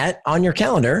not that on your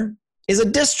calendar is a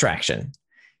distraction.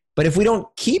 But if we don't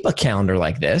keep a calendar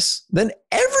like this, then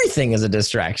everything is a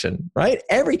distraction, right?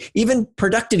 Even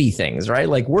productive-y things, right?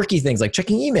 Like worky things, like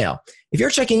checking email. If you're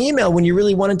checking email when you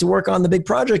really wanted to work on the big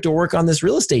project or work on this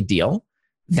real estate deal,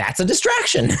 that's a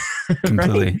distraction.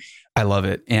 Completely. Right? I love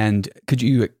it. And could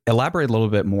you elaborate a little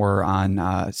bit more on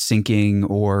syncing,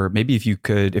 or maybe if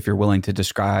you're willing to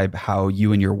describe how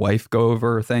you and your wife go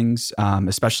over things,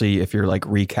 especially if you're like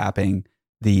recapping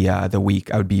the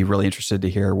week. I would be really interested to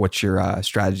hear what's your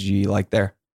strategy like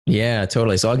there. Yeah,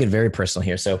 totally. So I'll get very personal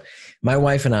here. So my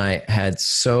wife and I had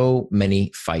so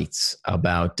many fights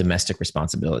about domestic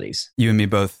responsibilities. You and me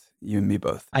both.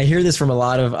 I hear this from a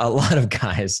lot of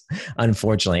guys,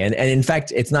 unfortunately. And in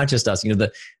fact, it's not just us.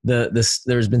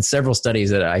 There's been several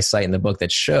studies that I cite in the book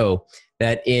that show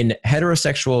that in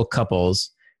heterosexual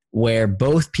couples where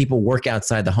both people work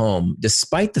outside the home,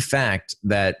 despite the fact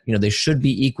that, they should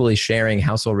be equally sharing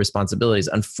household responsibilities,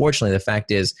 unfortunately, the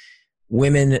fact is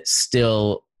women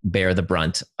still bear the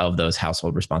brunt of those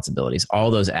household responsibilities, all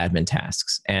those admin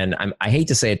tasks. And I hate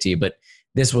to say it to you, but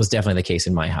this was definitely the case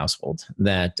in my household,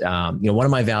 that, one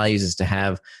of my values is to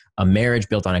have a marriage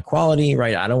built on equality,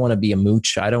 right? I don't want to be a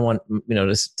mooch. I don't want,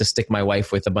 to stick my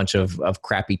wife with a bunch of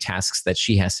crappy tasks that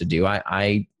she has to do.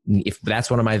 If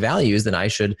that's one of my values, then I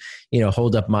should,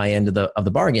 hold up my end of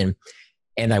the bargain.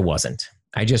 And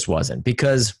I just wasn't,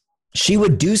 because she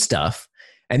would do stuff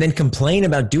and then complain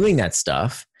about doing that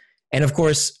stuff. And of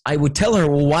course I would tell her,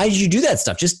 well, why did you do that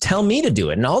stuff? Just tell me to do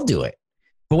it and I'll do it.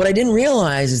 But what I didn't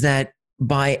realize is that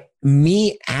by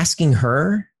me asking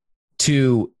her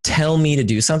to tell me to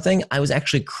do something, I was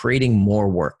actually creating more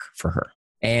work for her.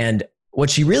 And what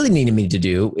she really needed me to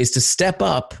do is to step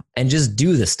up and just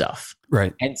do the stuff.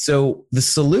 Right. And so the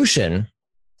solution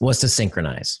was to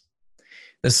synchronize.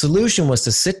 The solution was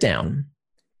to sit down,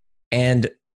 and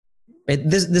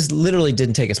this literally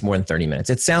didn't take us more than 30 minutes.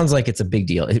 It sounds like it's a big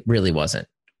deal. It really wasn't.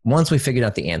 Once we figured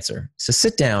out the answer, so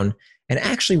sit down and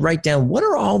actually write down, what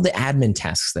are all the admin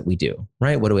tasks that we do,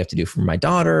 right? What do we have to do for my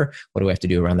daughter? What do we have to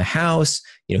do around the house?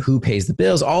 Who pays the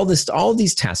bills? All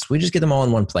these tasks, we just get them all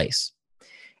in one place.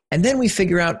 And then we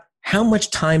figure out how much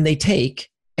time they take,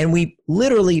 and we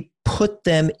literally put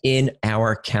them in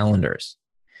our calendars.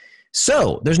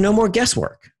 So there's no more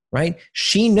guesswork, right?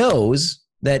 She knows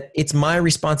that it's my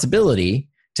responsibility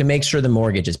to make sure the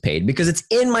mortgage is paid because it's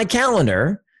in my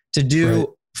calendar to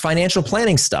do financial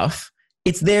planning stuff.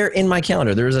 it's there in my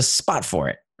calendar. There's a spot for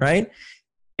it, right?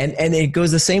 And it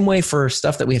goes the same way for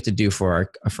stuff that we have to do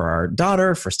for our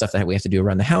daughter, for stuff that we have to do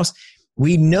around the house.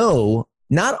 We know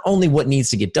not only what needs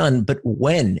to get done, but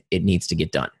when it needs to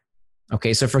get done.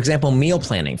 Okay, so for example, meal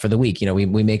planning for the week. We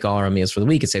make all our meals for the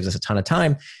week. It saves us a ton of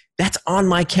time. That's on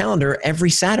my calendar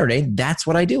every Saturday. That's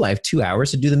what I do. I have 2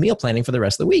 hours to do the meal planning for the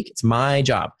rest of the week. It's my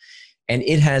job. And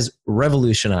it has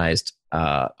revolutionized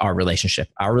our relationship.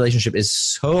 Our relationship is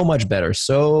so much better,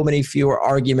 so many fewer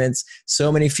arguments,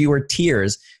 so many fewer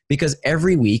tears, because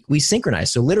every week we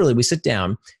synchronize. So literally we sit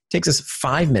down, it takes us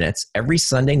 5 minutes every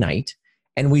Sunday night,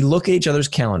 and we look at each other's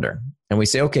calendar and we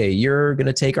say, okay, you're going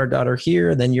to take our daughter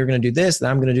here, then you're going to do this, then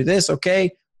I'm going to do this.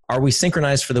 Okay. Are we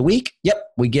synchronized for the week?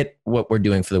 Yep. We get what we're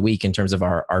doing for the week in terms of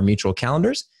our mutual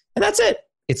calendars. And that's it.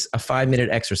 It's a 5-minute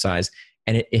exercise,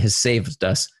 and it has saved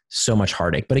us so much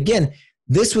heartache. But again,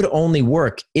 this would only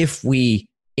work if we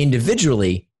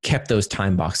individually kept those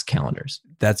time box calendars.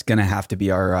 That's going to have to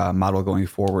be our model going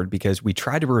forward, because we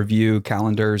try to review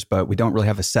calendars, but we don't really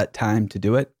have a set time to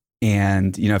do it.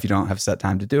 And, if you don't have a set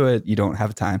time to do it, you don't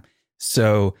have time.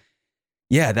 So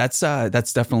yeah, that's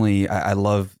definitely, I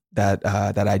love that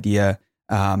idea.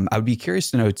 I would be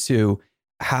curious to know too,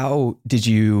 how did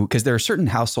you, because there are certain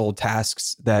household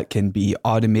tasks that can be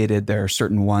automated. There are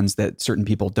certain ones that certain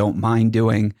people don't mind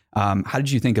doing. How did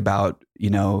you think about,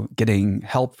 getting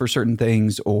help for certain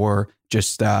things, or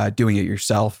just doing it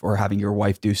yourself, or having your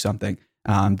wife do something?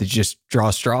 Did you just draw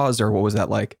straws, or what was that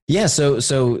like? Yeah. So,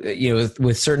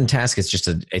 with certain tasks,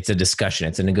 it's a discussion,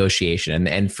 it's a negotiation.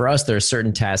 And for us, there are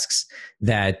certain tasks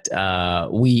that,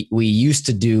 we used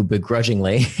to do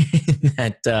begrudgingly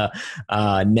that,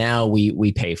 now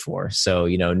we pay for. So,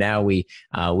 now we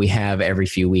have every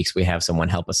few weeks, we have someone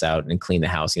help us out and clean the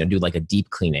house, do like a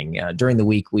deep cleaning. During the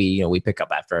week, we pick up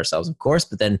after ourselves, of course,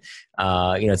 but then,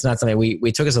 it's not something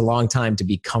we took us a long time to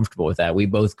be comfortable with that. We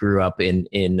both grew up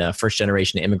in first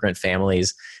generation immigrant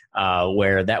families,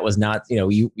 where that was not,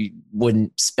 you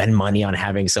wouldn't spend money on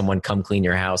having someone come clean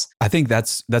your house. I think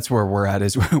that's where we're at,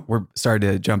 is we're sorry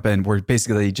to jump in. We're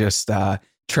basically just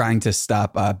trying to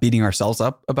stop beating ourselves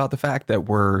up about the fact that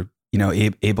we're,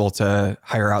 able to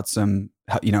hire out some,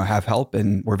 have help.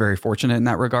 And we're very fortunate in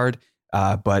that regard.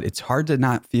 But it's hard to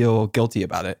not feel guilty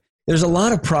about it. There's a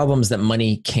lot of problems that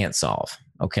money can't solve.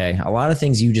 Okay. A lot of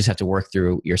things you just have to work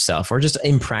through yourself, or just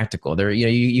impractical.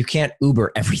 You can't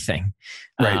Uber everything.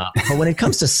 Right. But when it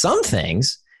comes to some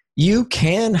things, you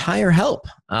can hire help.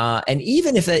 And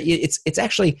even if it's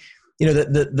actually,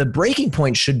 the breaking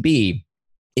point should be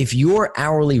if your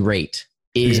hourly rate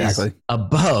is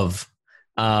above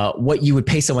what you would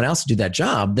pay someone else to do that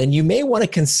job, then you may want to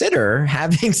consider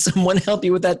having someone help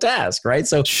you with that task, right?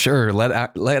 So sure, let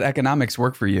economics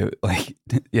work for you. Like,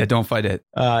 yeah, don't fight it.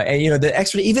 And the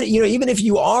extra, even if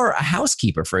you are a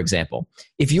housekeeper, for example,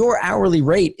 if your hourly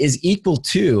rate is equal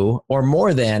to or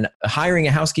more than hiring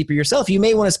a housekeeper yourself, you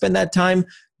may want to spend that time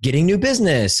getting new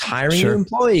business, hiring new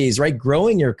employees, right?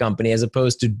 Growing your company, as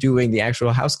opposed to doing the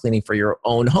actual house cleaning for your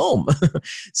own home.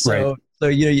 So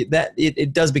that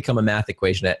it does become a math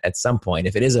equation at some point,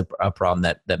 if it is a problem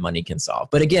that money can solve.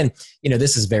 But again,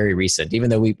 this is very recent.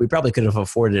 Even though we probably could have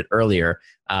afforded it earlier,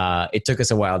 it took us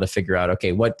a while to figure out,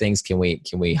 okay, what things can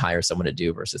we hire someone to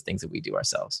do versus things that we do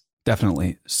ourselves.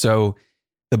 Definitely. So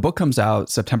the book comes out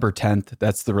September 10th.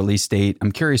 That's the release date.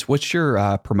 I'm curious, what's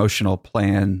your promotional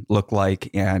plan look like,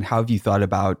 and how have you thought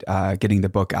about getting the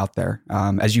book out there?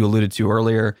 As you alluded to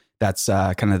earlier, that's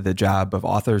kind of the job of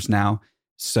authors now.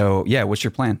 So yeah, what's your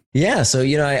plan? Yeah. So,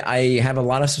 I have a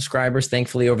lot of subscribers,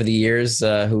 thankfully, over the years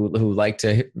who like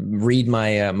to read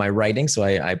my writing. So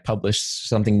I publish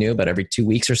something new about every 2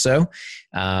 weeks or so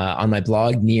on my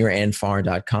blog,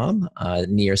 nirandfar.com.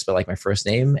 Nir spelled like my first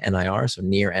name, Nir, so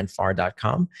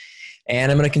nirandfar.com.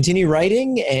 And I'm going to continue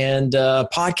writing and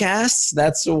podcasts.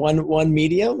 That's one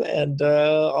medium, and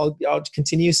I'll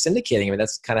continue syndicating. I mean,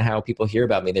 that's kind of how people hear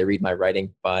about me. They read my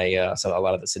writing by so a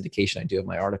lot of the syndication I do of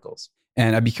my articles.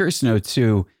 And I'd be curious to know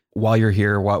too, while you're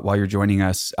here, while you're joining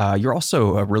us, you're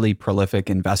also a really prolific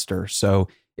investor. So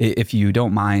if you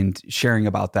don't mind sharing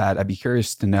about that, I'd be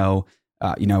curious to know,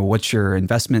 what's your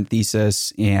investment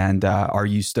thesis, and are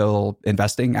you still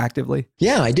investing actively?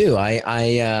 Yeah, I do.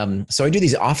 So I do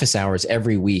these office hours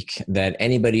every week that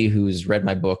anybody who's read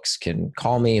my books can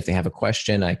call me if they have a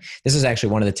question. This is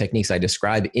actually one of the techniques I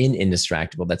describe in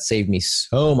Indistractable that saved me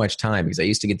so much time, because I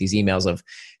used to get these emails of,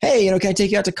 hey, can I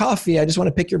take you out to coffee? I just want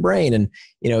to pick your brain. And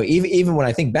even when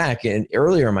I think back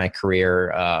earlier in my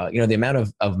career, the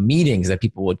amount of meetings that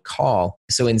people would call.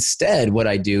 So instead, what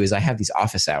I do is I have these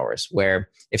office hours where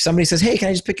if somebody says, "Hey, can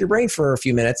I just pick your brain for a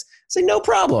few minutes?" I say, "No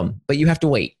problem," but you have to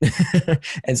wait.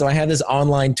 And so I have this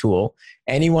online tool.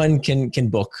 Anyone can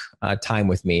book time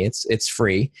with me. It's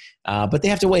free, but they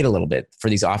have to wait a little bit for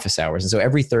these office hours. And so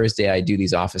every Thursday I do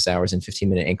these office hours in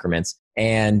 15-minute increments.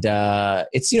 And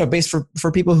it's based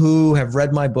for people who have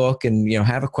read my book and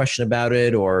have a question about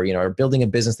it, or are building a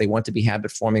business. They want to be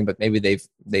habit forming, but maybe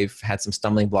they've had some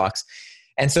stumbling blocks.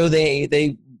 And so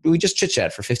we just chit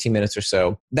chat for 15 minutes or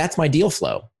so. That's my deal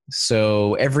flow.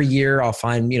 So every year I'll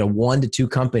find 1 to 2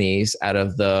 companies out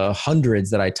of the hundreds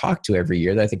that I talk to every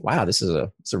year that I think, wow, this is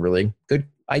a really good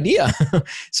idea.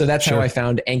 So that's how I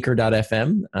found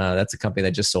Anchor.fm. That's a company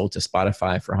that just sold to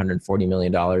Spotify for $140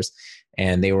 million.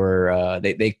 And they were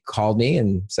they called me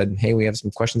and said, "Hey, we have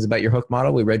some questions about your hook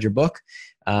model. We read your book.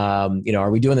 Are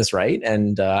we doing this right?"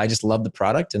 And I just love the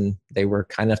product, and they were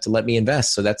kind enough to let me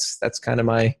invest. So that's kind of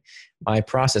my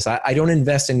process. I don't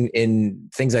invest in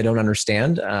things I don't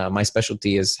understand. My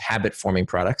specialty is habit forming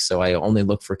products. So I only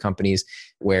look for companies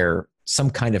where some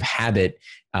kind of habit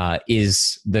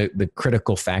is the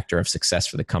critical factor of success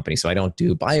for the company. So I don't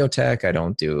do biotech. I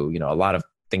don't do a lot of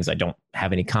things I don't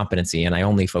have any competency in. I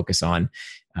only focus on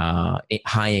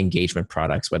high engagement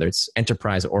products, whether it's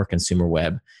enterprise or consumer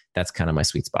web. That's kind of my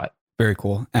sweet spot. Very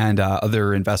cool. And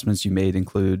other investments you made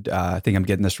include, I think I'm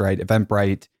getting this right,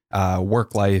 Eventbrite,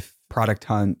 WorkLife, Product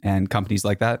Hunt, and companies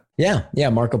like that. Yeah.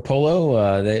 Marco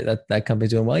Polo, that company's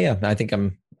doing well. Yeah, I think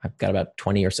I've got about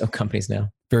 20 or so companies now.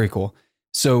 Very cool.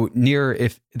 So Nir,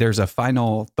 if there's a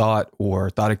final thought or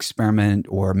thought experiment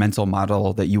or mental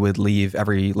model that you would leave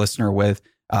every listener with,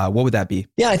 what would that be?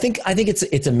 Yeah, I think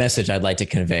it's a message I'd like to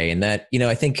convey, and that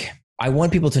I think I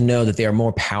want people to know that they are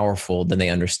more powerful than they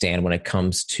understand when it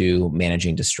comes to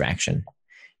managing distraction.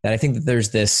 That I think that there's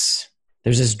this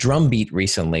drumbeat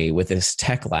recently with this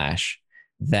techlash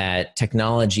that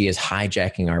technology is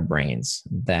hijacking our brains,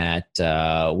 that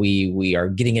we are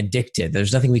getting addicted.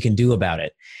 There's nothing we can do about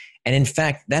it. And in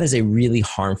fact, that is a really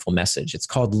harmful message. It's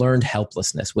called learned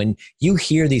helplessness. When you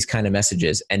hear these kind of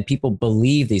messages and people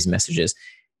believe these messages,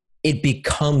 it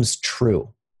becomes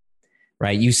true,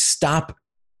 right? You stop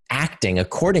acting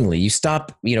accordingly. You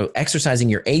stop, exercising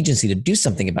your agency to do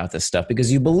something about this stuff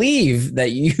because you believe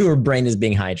that your brain is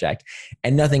being hijacked,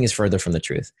 and nothing is further from the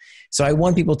truth. So I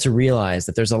want people to realize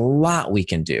that there's a lot we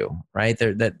can do, right?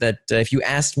 That if you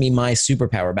asked me my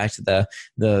superpower, back to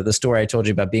the story I told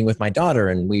you about being with my daughter,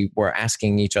 and we were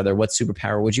asking each other, what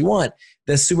superpower would you want?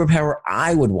 The superpower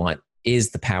I would want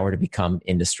is the power to become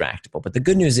indistractable. But the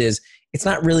good news is it's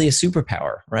not really a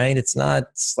superpower, right? It's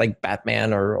like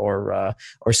Batman or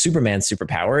Superman's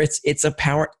superpower. It's a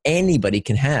power anybody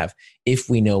can have if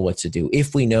we know what to do,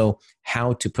 if we know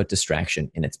how to put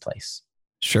distraction in its place.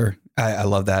 Sure. I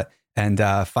love that. And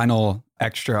final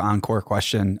extra encore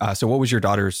question. So what was your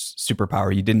daughter's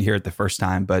superpower? You didn't hear it the first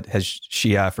time, but has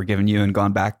she forgiven you and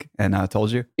gone back and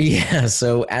told you? Yeah.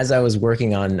 So as I was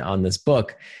working on this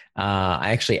book,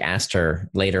 I actually asked her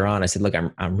later on. I said, "Look,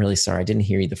 I'm really sorry. I didn't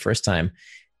hear you the first time.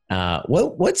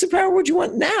 What superpower would you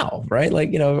want now?" Right?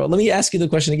 Like, let me ask you the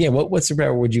question again. What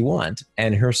superpower would you want?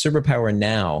 And her superpower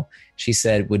now, she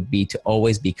said, would be to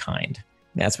always be kind.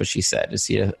 That's what she said. Is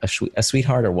he a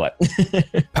sweetheart or what?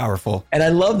 Powerful. And I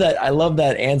love that. I love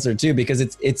that answer too, because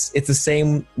it's the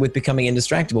same with becoming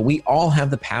indistractable. We all have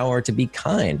the power to be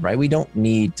kind, right? We don't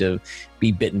need to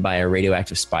be bitten by a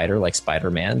radioactive spider like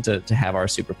Spider-Man to have our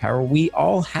superpower. We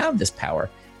all have this power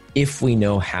if we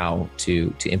know how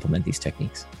to implement these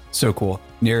techniques. So cool.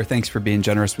 Nir, thanks for being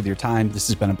generous with your time. This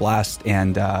has been a blast.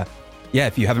 And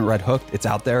if you haven't read Hooked, it's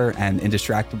out there, and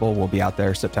Indistractable will be out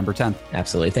there September 10th.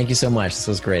 Absolutely. Thank you so much. This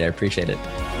was great. I appreciate it.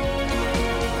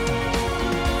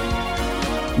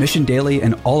 Mission Daily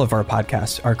and all of our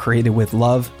podcasts are created with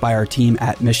love by our team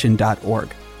at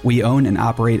mission.org. We own and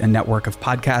operate a network of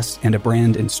podcasts and a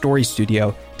brand and story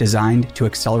studio designed to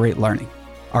accelerate learning.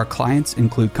 Our clients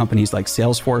include companies like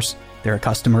Salesforce, they're a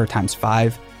customer times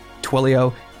 5,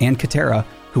 Twilio, and Katera,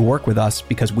 who work with us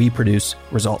because we produce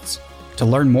results. To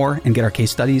learn more and get our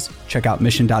case studies, check out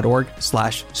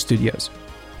mission.org/studios.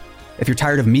 If you're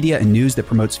tired of media and news that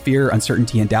promotes fear,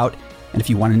 uncertainty, and doubt, and if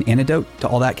you want an antidote to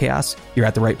all that chaos, you're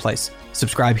at the right place.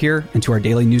 Subscribe here and to our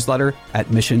daily newsletter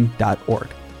at mission.org.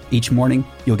 Each morning,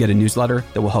 you'll get a newsletter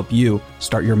that will help you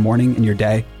start your morning and your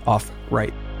day off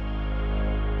right.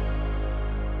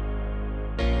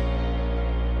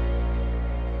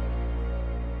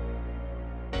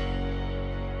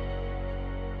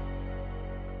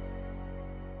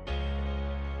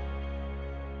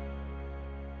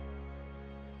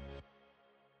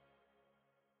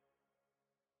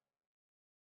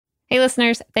 Hey,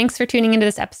 listeners, thanks for tuning into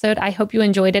this episode. I hope you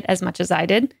enjoyed it as much as I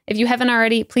did. If you haven't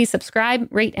already, please subscribe,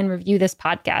 rate, and review this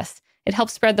podcast. It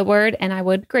helps spread the word, and I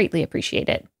would greatly appreciate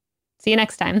it. See you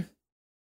next time.